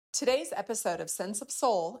Today's episode of Sense of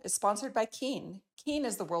Soul is sponsored by Keen. Keen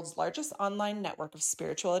is the world's largest online network of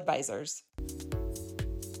spiritual advisors.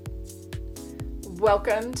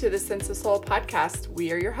 Welcome to the Sense of Soul podcast.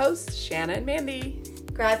 We are your hosts, Shanna and Mandy.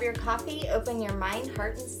 Grab your coffee, open your mind,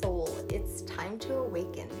 heart, and soul. It's time to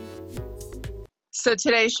awaken. So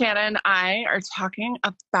today, Shanna and I are talking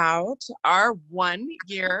about our 1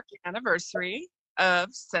 year anniversary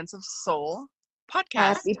of Sense of Soul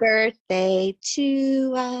podcast. Happy birthday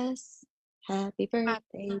to us. Happy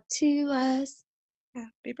birthday to us.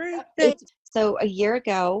 Happy birthday. So a year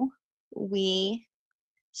ago, we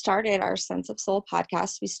started our Sense of Soul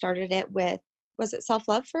podcast. We started it with, was it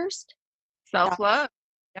self-love first? Self-love,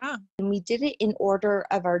 yeah. And we did it in order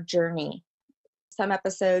of our journey. Some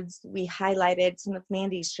episodes we highlighted some of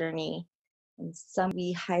Mandy's journey, and some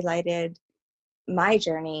we highlighted my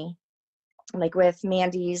journey, like with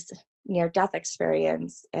Mandy's near-death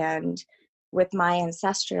experience and with my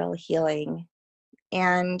ancestral healing.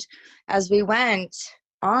 And as we went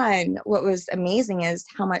on, what was amazing is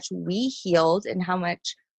how much we healed and how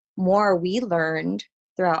much more we learned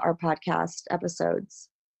throughout our podcast episodes.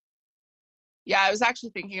 Yeah, I was actually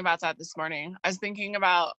thinking about that this morning. I was thinking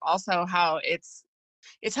about also how it's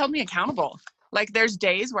held me accountable. Like there's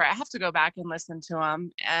days where I have to go back and listen to them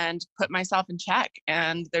and put myself in check.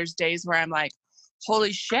 And there's days where I'm like,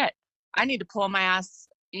 holy shit, I need to pull my ass,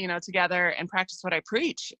 together and practice what I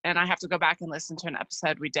preach. And I have to go back and listen to an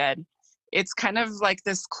episode we did. It's kind of like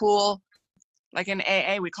this cool, like in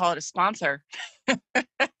AA, we call it a sponsor.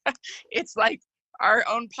 It's like our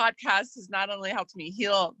own podcast has not only helped me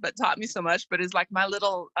heal, but taught me so much, but is like my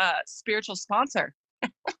little spiritual sponsor.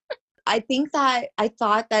 I think that I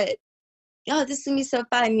thought that, oh, this is going to be so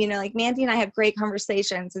fun. Like Mandy and I have great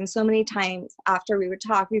conversations. And so many times after we would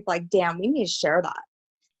talk, we'd be like, damn, we need to share that.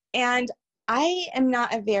 And I am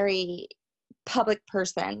not a very public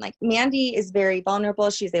person. Like Mandy is very vulnerable.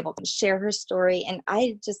 She's able to share her story. And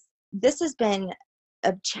this has been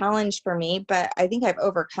a challenge for me, but I think I've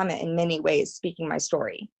overcome it in many ways, speaking my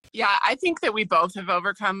story. Yeah, I think that we both have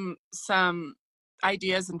overcome some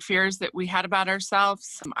ideas and fears that we had about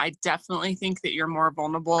ourselves. I definitely think that you're more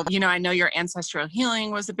vulnerable. I know your ancestral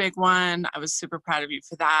healing was a big one. I was super proud of you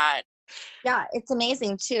for that. Yeah, it's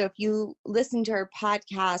amazing too. If you listen to her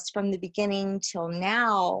podcast from the beginning till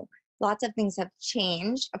now, lots of things have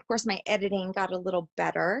changed. Of course, my editing got a little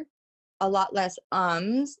better. A lot less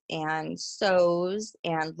ums and so's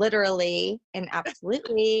and literally and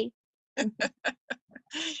absolutely.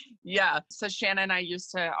 Yeah. So Shanna and I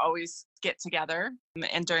used to always get together,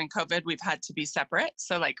 and during COVID, we've had to be separate.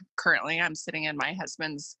 So like currently I'm sitting in my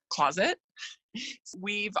husband's closet.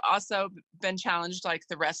 We've also been challenged like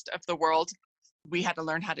the rest of the world. We had to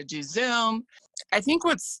learn how to do Zoom. I think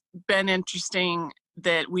what's been interesting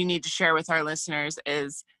that we need to share with our listeners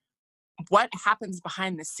is what happens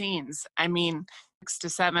behind the scenes. I mean, 6 to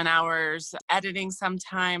 7 hours editing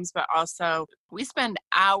sometimes, but also we spend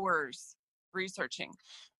hours researching.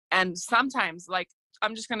 And sometimes, like,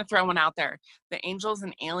 I'm just going to throw one out there. The Angels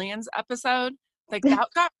and Aliens episode, like that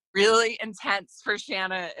got really intense for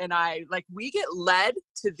Shanna and I. Like we get led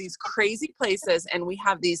to these crazy places and we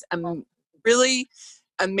have these really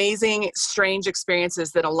amazing, strange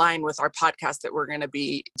experiences that align with our podcast that we're going to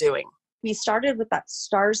be doing. We started with that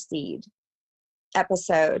starseed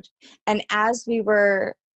episode. And as we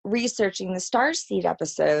were researching the starseed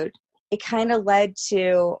episode, it kind of led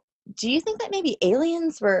to, do you think that maybe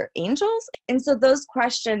aliens were angels? And so those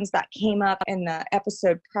questions that came up in the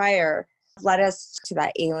episode prior led us to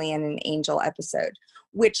that alien and angel episode,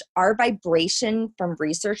 which our vibration from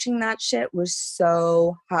researching that shit was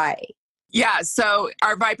so high. Yeah. So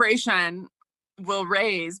our vibration will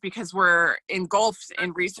raise because we're engulfed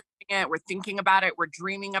in researching it, we're thinking about it, we're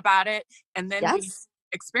dreaming about it, and then we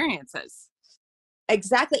experiences.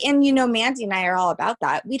 Exactly. And Mandy and I are all about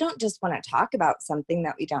that. We don't just want to talk about something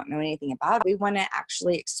that we don't know anything about. We want to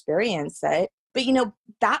actually experience it. But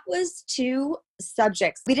that was 2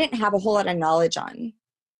 subjects we didn't have a whole lot of knowledge on.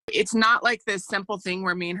 It's not like this simple thing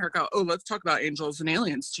where me and her go, oh, let's talk about angels and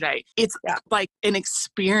aliens today. It's like an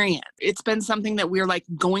experience. It's been something that we're like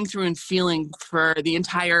going through and feeling for the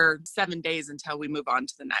entire 7 days until we move on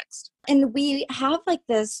to the next. And we have like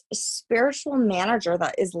this spiritual manager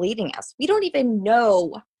that is leading us. We don't even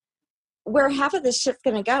know where half of this shit's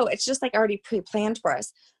going to go. It's just like already pre-planned for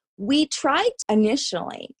us. We tried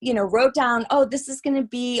initially, wrote down, oh, this is going to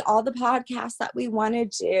be all the podcasts that we want to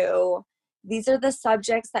do. These are the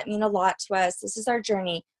subjects that mean a lot to us. This is our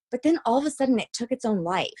journey. But then all of a sudden it took its own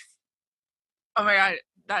life. Oh my God.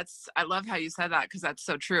 I love how you said that because that's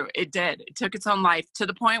so true. It did. It took its own life to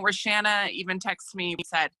the point where Shanna even texted me and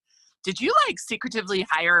said, did you like secretively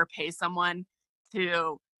hire or pay someone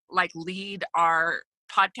to like lead our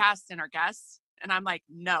podcast and our guests? And I'm like,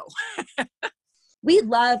 no. We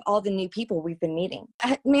love all the new people we've been meeting.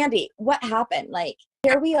 Mandy, what happened? Like,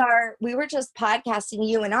 here we are. We were just podcasting,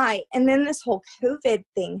 you and I, and then this whole COVID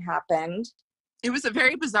thing happened. It was a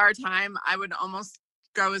very bizarre time. I would almost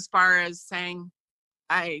go as far as saying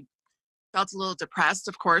I felt a little depressed,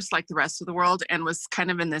 of course, like the rest of the world, and was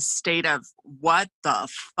kind of in this state of what the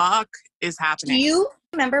fuck is happening. Do you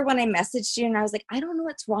remember when I messaged you and I was like, I don't know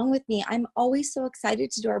what's wrong with me. I'm always so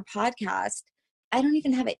excited to do our podcast. I don't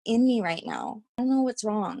even have it in me right now. I don't know what's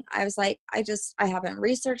wrong. I was like, I haven't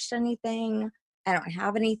researched anything. I don't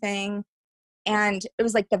have anything. And it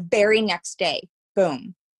was like the very next day,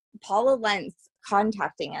 boom, Paula Lentz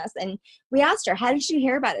contacting us. And we asked her, how did you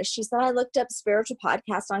hear about us? She said, I looked up spiritual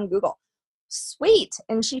podcasts on Google. Sweet.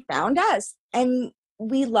 And she found us. And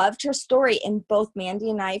we loved her story. And both Mandy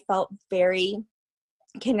and I felt very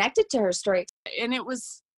connected to her story. And it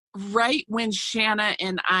was right when Shanna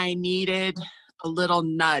and I needed a little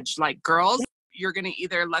nudge, like, girls, you're going to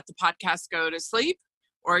either let the podcast go to sleep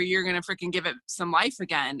or you're going to freaking give it some life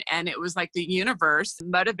again. And it was like the universe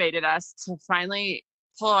motivated us to finally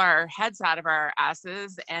pull our heads out of our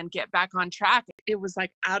asses and get back on track. It was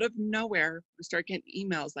like out of nowhere, we started getting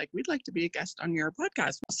emails like, we'd like to be a guest on your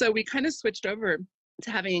podcast. So we kind of switched over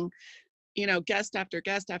to having, guest after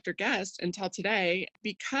guest after guest until today,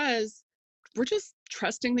 because we're just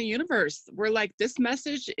trusting the universe. We're like, this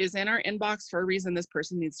message is in our inbox for a reason. This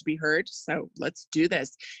person needs to be heard. So let's do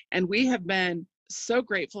this. And we have been so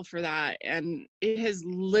grateful for that. And it has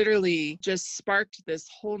literally just sparked this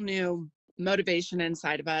whole new motivation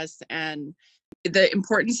inside of us. And the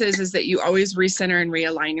importance is that you always recenter and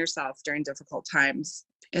realign yourself during difficult times.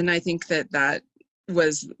 And I think that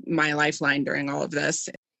was my lifeline during all of this.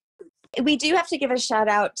 We do have to give a shout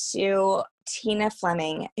out to Tina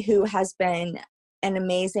Fleming, who has been an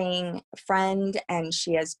amazing friend, and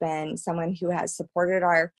she has been someone who has supported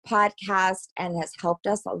our podcast and has helped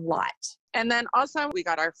us a lot. And then also we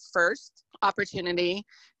got our first opportunity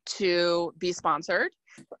to be sponsored.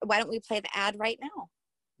 Why don't we play the ad right now?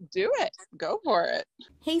 Do it. Go for it.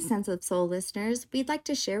 Hey, Sense of Soul listeners, we'd like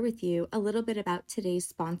to share with you a little bit about today's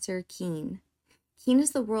sponsor, Keen. Keen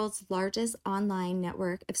is the world's largest online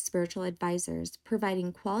network of spiritual advisors,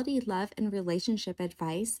 providing quality love and relationship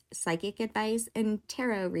advice, psychic advice, and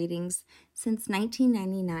tarot readings since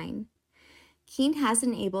 1999. Keen has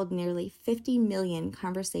enabled nearly 50 million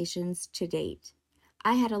conversations to date.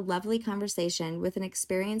 I had a lovely conversation with an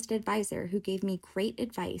experienced advisor who gave me great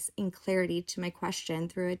advice and clarity to my question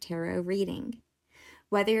through a tarot reading.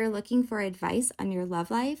 Whether you're looking for advice on your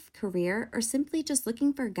love life, career, or simply just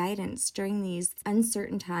looking for guidance during these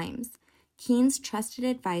uncertain times, Keen's trusted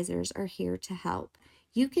advisors are here to help.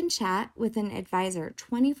 You can chat with an advisor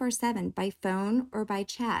 24/7 by phone or by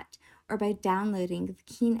chat or by downloading the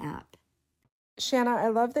Keen app. Shanna, I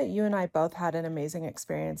love that you and I both had an amazing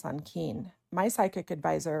experience on Keen. My psychic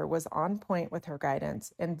advisor was on point with her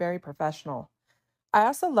guidance and very professional. I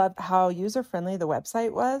also loved how user-friendly the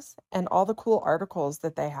website was and all the cool articles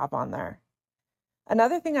that they have on there.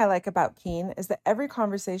 Another thing I like about Keen is that every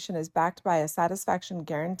conversation is backed by a satisfaction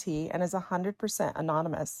guarantee and is 100%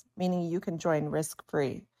 anonymous, meaning you can join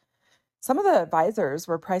risk-free. Some of the advisors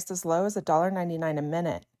were priced as low as $1.99 a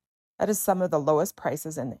minute. That is some of the lowest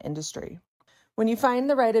prices in the industry. When you find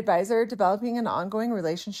the right advisor, developing an ongoing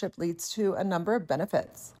relationship leads to a number of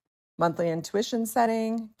benefits. Monthly intuition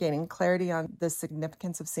setting, gaining clarity on the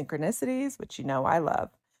significance of synchronicities, which you know I love,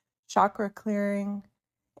 chakra clearing,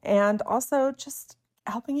 and also just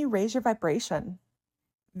helping you raise your vibration.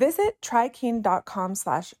 Visit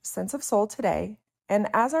trykeen.com/senseofsoul today, and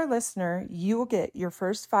as our listener, you will get your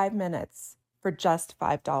first 5 minutes for just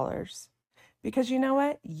 $5. Because you know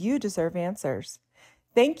what? You deserve answers.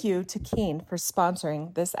 Thank you to Keen for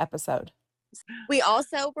sponsoring this episode. We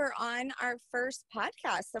also were on our first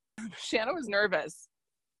podcast. So, Shanna was nervous.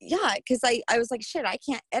 yeah, because I was like, shit, I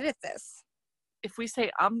can't edit this. If we say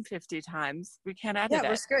 50 times, we can't edit it. Yeah,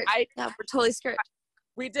 we're screwed. Yeah, we're totally screwed.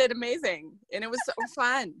 We did amazing. And it was so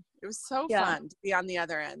fun. It was so fun to be on the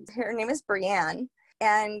other end. Her name is Brianne,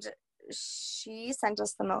 and she sent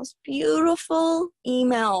us the most beautiful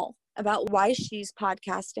email about why she's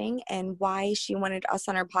podcasting and why she wanted us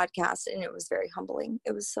on her podcast. And it was very humbling.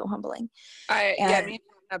 It was so humbling. Me and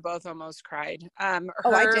Anna both almost cried. I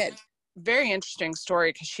did. Very interesting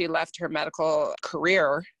story, because she left her medical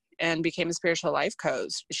career and became a spiritual life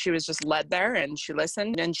coach. She was just led there and she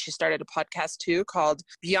listened, and she started a podcast too called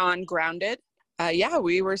Beyond Grounded.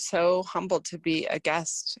 We were so humbled to be a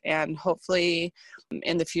guest, and hopefully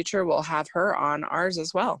in the future we'll have her on ours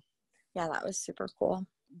as well. Yeah, that was super cool.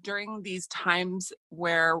 During these times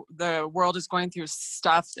where the world is going through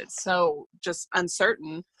stuff that's so just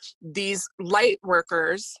uncertain, these light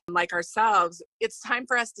workers like ourselves, it's time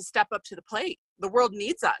for us to step up to the plate. The world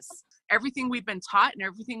needs us. Everything we've been taught and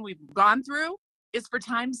everything we've gone through is for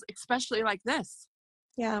times especially like this.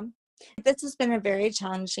 Yeah. This has been a very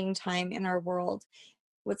challenging time in our world.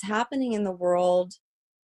 What's happening in the world,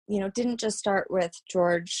 didn't just start with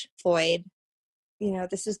George Floyd.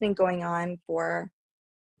 This has been going on for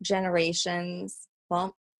generations.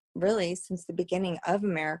 Well, really, since the beginning of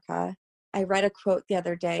America. I read a quote the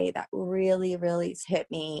other day that really, really hit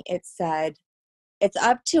me. It said, "It's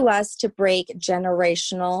up to us to break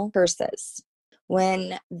generational curses.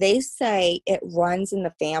 When they say it runs in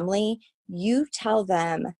the family, you tell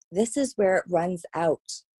them this is where it runs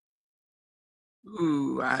out."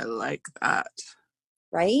 Ooh, I like that.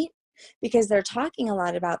 Right? Because they're talking a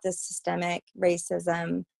lot about this systemic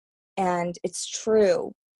racism, and it's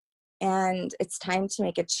true. And it's time to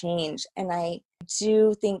make a change. And I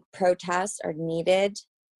do think protests are needed.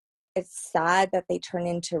 It's sad that they turn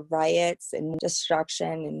into riots and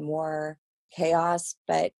destruction and more chaos,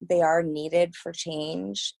 but they are needed for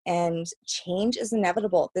change. And change is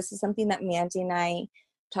inevitable. This is something that Mandy and I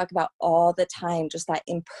talk about all the time, just that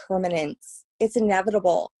impermanence. It's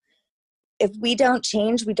inevitable. If we don't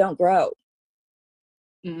change, we don't grow.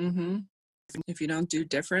 Mm-hmm. If you don't do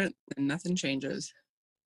different, then nothing changes.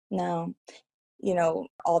 No.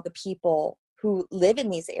 All the people who live in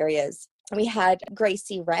these areas. We had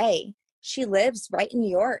Gracie Ray. She lives right in New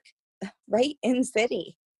York, right in the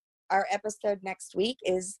city. Our episode next week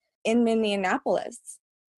is in Minneapolis.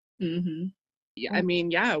 Mm-hmm. Yeah, I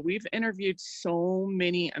mean, yeah, we've interviewed so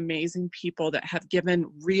many amazing people that have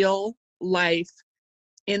given real life,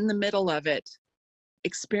 in the middle of it,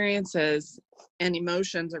 experiences and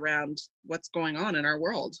emotions around what's going on in our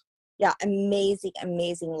world. Yeah, amazing,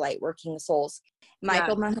 amazing lightworking souls.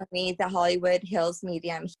 Michael Mahoney, the Hollywood Hills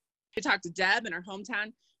medium. We talked to Deb in our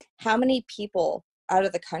hometown. How many people out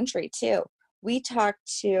of the country, too? We talked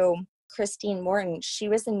to Christine Morton. She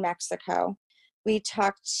was in Mexico. We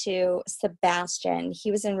talked to Sebastian. He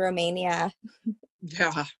was in Romania.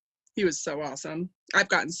 Yeah, he was so awesome. I've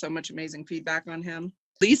gotten so much amazing feedback on him.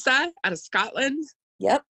 Lisa out of Scotland.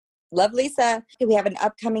 Yep. Love Lisa. We have an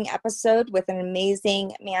upcoming episode with an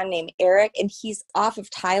amazing man named Eric, and he's off of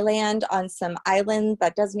Thailand on some island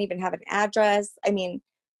that doesn't even have an address. I mean,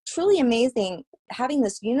 truly amazing having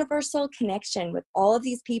this universal connection with all of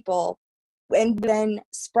these people and then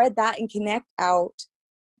spread that and connect out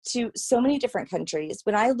to so many different countries.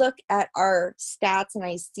 When I look at our stats and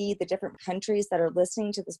I see the different countries that are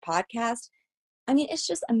listening to this podcast, I mean, it's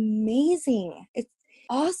just amazing. It's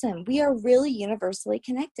awesome. We are really universally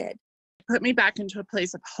connected. Put me back into a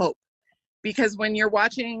place of hope, because when you're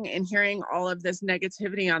watching and hearing all of this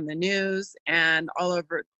negativity on the news and all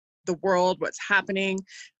over the world, what's happening,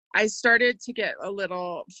 I started to get a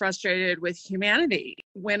little frustrated with humanity.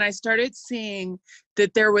 When I started seeing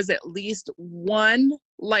that there was at least one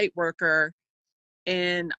light worker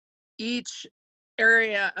in each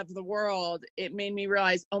area of the world, it made me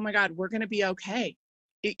realize, oh my God, we're going to be okay.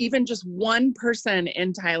 Even just one person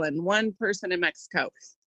in Thailand, one person in Mexico,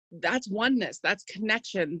 that's oneness, that's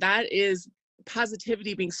connection, that is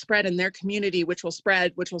positivity being spread in their community, which will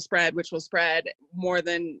spread more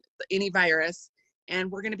than any virus.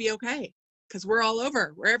 And we're going to be okay because we're all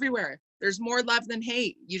over, we're everywhere. There's more love than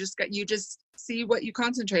hate. You just see what you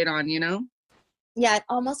concentrate on, Yeah, it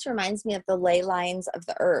almost reminds me of the ley lines of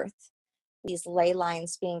the earth. These ley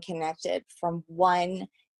lines being connected from one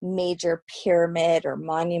major pyramid or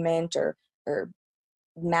monument or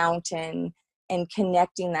mountain, and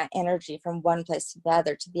connecting that energy from one place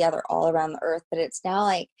to the other all around the earth. But it's now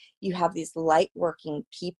like you have these light working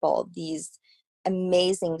people, these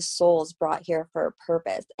amazing souls brought here for a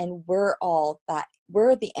purpose. And we're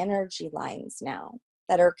the energy lines now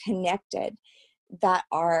that are connected, that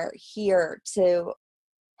are here to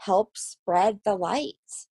help spread the light.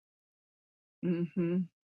 Mm-hmm.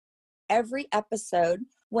 Every episode,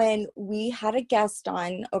 when we had a guest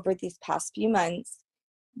on over these past few months,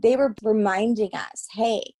 they were reminding us,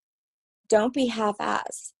 hey, don't be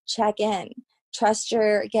half-assed, check in, trust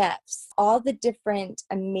your gifts, all the different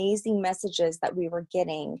amazing messages that we were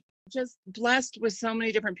getting. Just blessed with so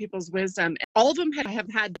many different people's wisdom. All of them have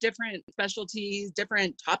had different specialties,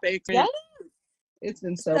 different topics. Yeah. It's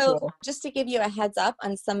been so cool. Just to give you a heads up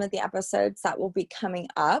on some of the episodes that will be coming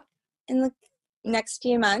up in the next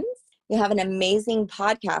few months, we have an amazing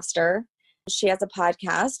podcaster. She has a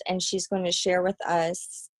podcast, and she's going to share with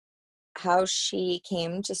us how she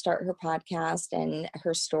came to start her podcast and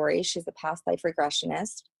her story. She's a past life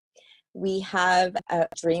regressionist. We have a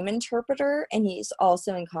dream interpreter, and he's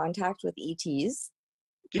also in contact with ETs.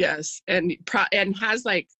 Yes, and has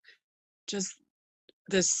like just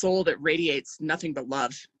this soul that radiates nothing but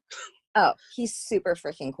love. Oh, he's super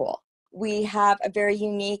freaking cool. We have a very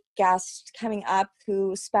unique guest coming up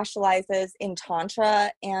who specializes in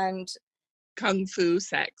Tantra and Kung Fu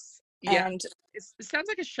sex. Yeah. And it sounds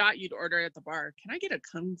like a shot you'd order at the bar. Can I get a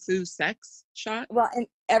Kung Fu sex shot? well, and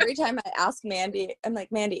every time I ask Mandy, I'm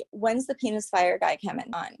like, Mandy, when's the penis fire guy coming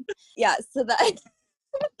on? Yeah, so that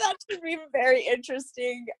should be very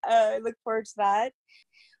interesting. I look forward to that.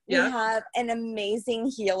 Yeah. We have an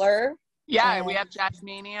amazing healer. Yeah, we have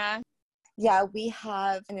Jasmania. Yeah, we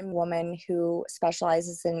have a woman who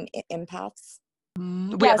specializes in empaths.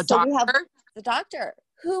 We have a doctor. We have the doctor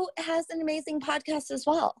who has an amazing podcast as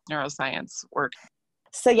well. Neuroscience work.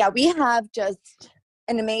 So yeah, we have just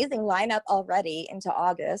an amazing lineup already into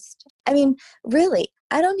August. I mean, really,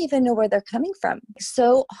 I don't even know where they're coming from.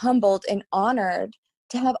 So humbled and honored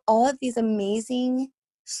to have all of these amazing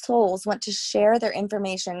souls want to share their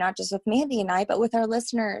information, not just with Mandy and I, but with our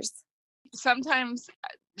listeners. Sometimes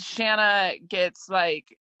Shanna gets like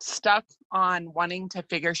stuck on wanting to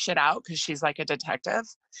figure shit out because she's like a detective.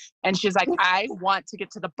 And she's like, I want to get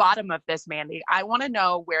to the bottom of this, Mandy. I want to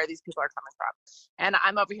know where these people are coming from. And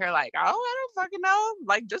I'm over here like, oh, I don't fucking know.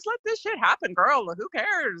 Like, just let this shit happen, girl. Who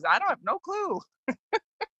cares? I don't have no clue.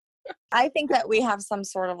 I think that we have some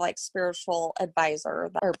sort of like spiritual advisor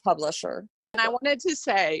or publisher. And I wanted to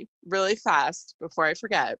say really fast before I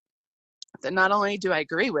forget that not only do I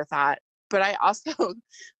agree with that, but I also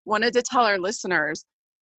wanted to tell our listeners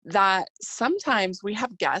that sometimes we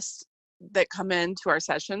have guests that come into our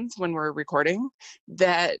sessions when we're recording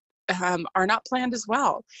that are not planned as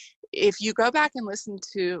well. If you go back and listen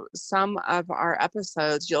to some of our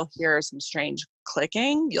episodes, you'll hear some strange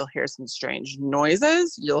clicking, you'll hear some strange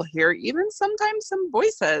noises, you'll hear even sometimes some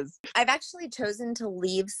voices. I've actually chosen to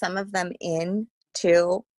leave some of them in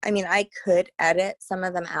too. I mean, I could edit some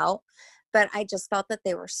of them out, but I just felt that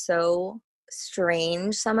they were so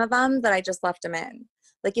strange, some of them, that I just left them in.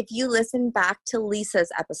 Like if you listen back to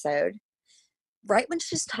Lisa's episode, right when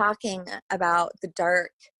she's talking about the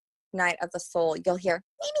dark night of the soul, you'll hear,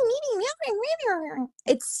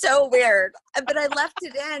 it's so weird. But I left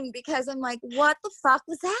it in because I'm like, what the fuck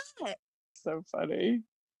was that? So funny.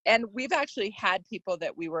 And we've actually had people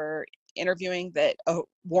that we were interviewing that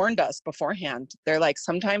warned us beforehand. They're like,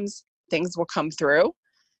 sometimes things will come through.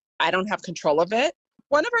 I don't have control of it.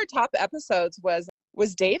 One of our top episodes was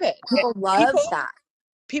David. People love that.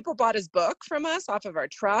 People bought his book from us off of our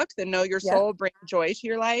truck, the Know Your Soul, Bring Joy to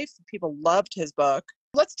Your Life. People loved his book.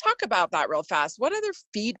 Let's talk about that real fast. What other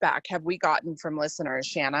feedback have we gotten from listeners,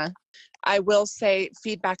 Shanna? I will say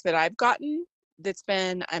feedback that I've gotten that's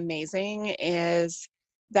been amazing is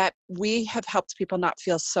that we have helped people not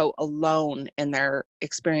feel so alone in their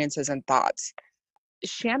experiences and thoughts.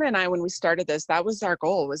 Shanna and I, when we started this, that was our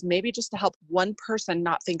goal, was maybe just to help one person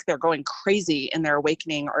not think they're going crazy in their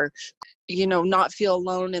awakening, or, you know, not feel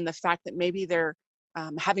alone in the fact that maybe they're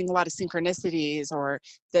having a lot of synchronicities, or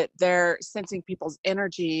that they're sensing people's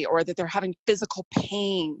energy, or that they're having physical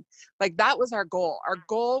pain. Like that was our goal. Our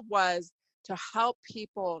goal was to help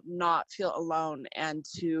people not feel alone and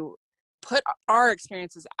to put our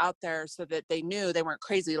experiences out there so that they knew they weren't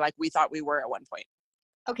crazy like we thought we were at one point.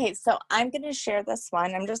 Okay, so I'm going to share this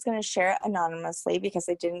one. I'm just going to share it anonymously because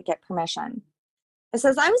I didn't get permission. It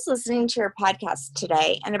says, I was listening to your podcast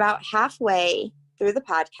today, and about halfway through the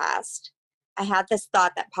podcast, I had this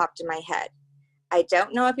thought that popped in my head. I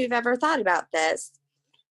don't know if you've ever thought about this,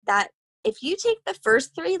 that if you take the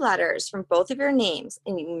first 3 letters from both of your names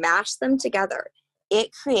and you mash them together,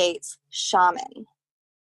 it creates shaman.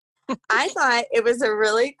 I thought it was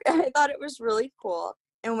really cool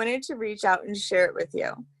and wanted to reach out and share it with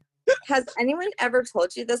you. Has anyone ever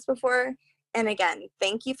told you this before? And again,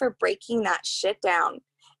 thank you for breaking that shit down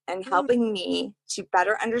and helping me to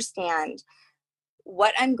better understand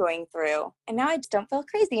what I'm going through. And now I just don't feel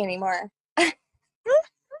crazy anymore. I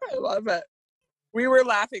love it. We were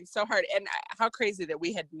laughing so hard. And how crazy that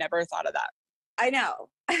we had never thought of that. I know.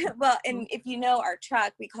 Well, and if you know our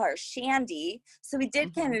truck, we call her Shandy. So we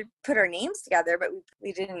did kind of put our names together, but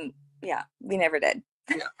we didn't. Yeah, we never did.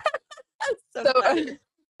 Yeah. so funny.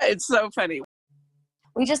 It's so funny.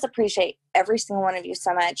 We just appreciate every single one of you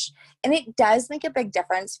so much. And it does make a big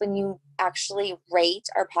difference when you actually rate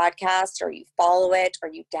our podcast, or you follow it, or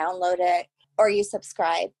you download it, or you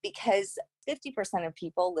subscribe, because 50% of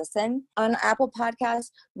people listen on Apple Podcasts.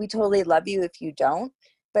 We totally love you if you don't,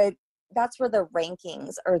 but that's where the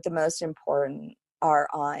rankings are the most important, are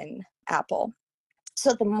on Apple.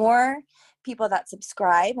 So the more people that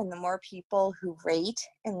subscribe and the more people who rate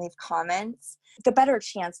and leave comments, the better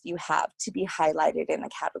chance you have to be highlighted in a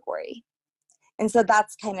category. And so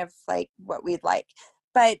that's kind of like what we'd like.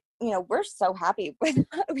 But, we're so happy with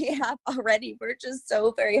what we have already. We're just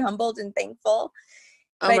so very humbled and thankful.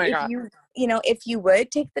 Oh but my if God. if you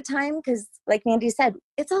would take the time, because like Mandy said,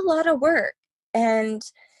 it's a lot of work and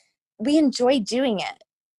we enjoy doing it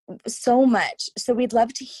so much. So we'd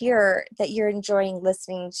love to hear that you're enjoying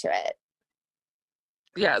listening to it.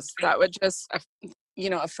 Yes, that would just,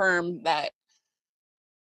 affirm that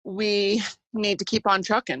we need to keep on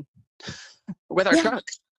trucking with our truck.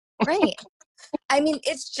 Right. I mean,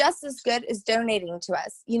 it's just as good as donating to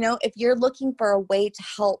us. If you're looking for a way to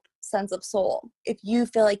help Sons of Soul, if you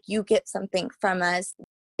feel like you get something from us,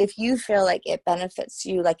 if you feel like it benefits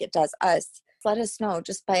you like it does us, let us know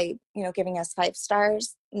just by, giving us 5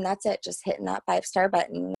 stars. And that's it. Just hitting that 5-star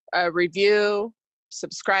button. A review,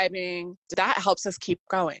 subscribing, that helps us keep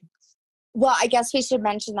going. Well, I guess we should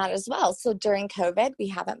mention that as well. So during COVID, we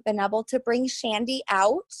haven't been able to bring Shandy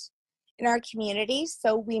out in our community.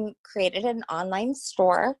 So we created an online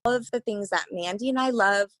store. All of the things that Mandy and I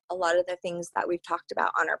love, a lot of the things that we've talked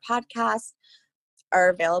about on our podcast are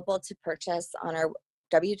available to purchase on our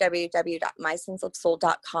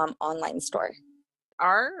www.mysensofsoul.com online store.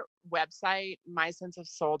 Our website,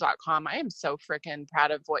 mysensofsoul.com, I am so freaking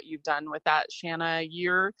proud of what you've done with that, Shanna.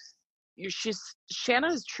 Shanna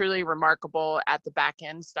is truly remarkable at the back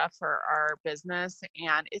end stuff for our business,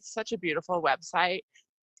 and it's such a beautiful website.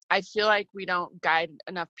 I feel like we don't guide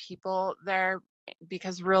enough people there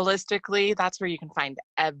because realistically, that's where you can find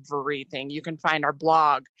everything. You can find our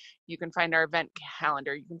blog, you can find our event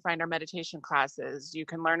calendar, you can find our meditation classes, you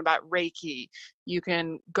can learn about Reiki, you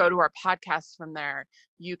can go to our podcasts from there,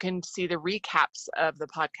 you can see the recaps of the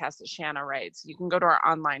podcast that Shanna writes, you can go to our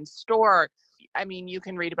online store. I mean, you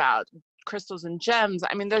can read about crystals and gems.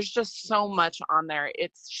 I mean, there's just so much on there.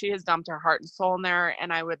 She has dumped her heart and soul in there,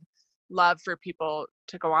 and I would love for people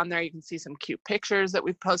to go on there. You can see some cute pictures that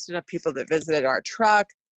we've posted of people that visited our truck.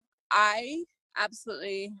 I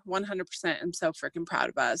absolutely 100% am so freaking proud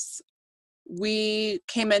of us. We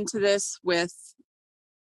came into this with,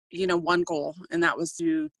 one goal, and that was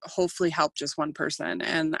to hopefully help just one person.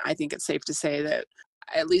 And I think it's safe to say that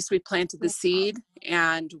at least we planted the seed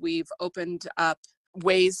and we've opened up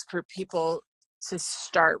ways for people to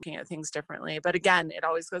start looking at things differently. But again, it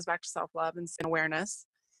always goes back to self-love and awareness.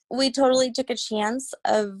 We totally took a chance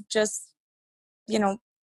of just,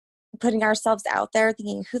 putting ourselves out there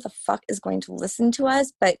thinking who the fuck is going to listen to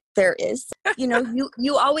us, but there is.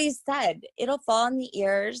 You always said it'll fall on the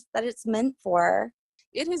ears that it's meant for.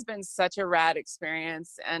 It has been such a rad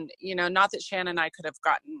experience, and not that Shanna and I could have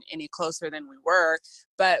gotten any closer than we were,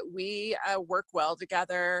 but we work well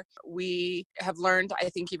together. We have learned, I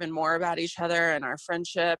think, even more about each other and our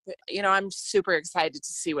friendship. I'm super excited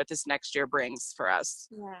to see what this next year brings for us.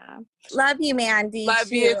 Yeah. Love you, Mandy.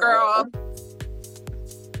 Love you, girl.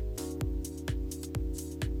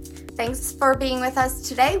 Thanks for being with us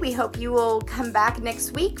today. We hope you will come back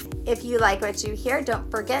next week. If you like what you hear, don't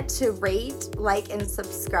forget to rate, like, and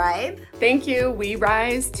subscribe. Thank you. We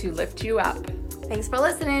rise to lift you up. Thanks for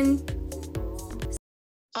listening.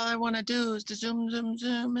 All I want to do is to zoom, zoom,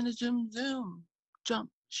 zoom, and a zoom, zoom. Jump,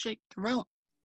 shake the rope.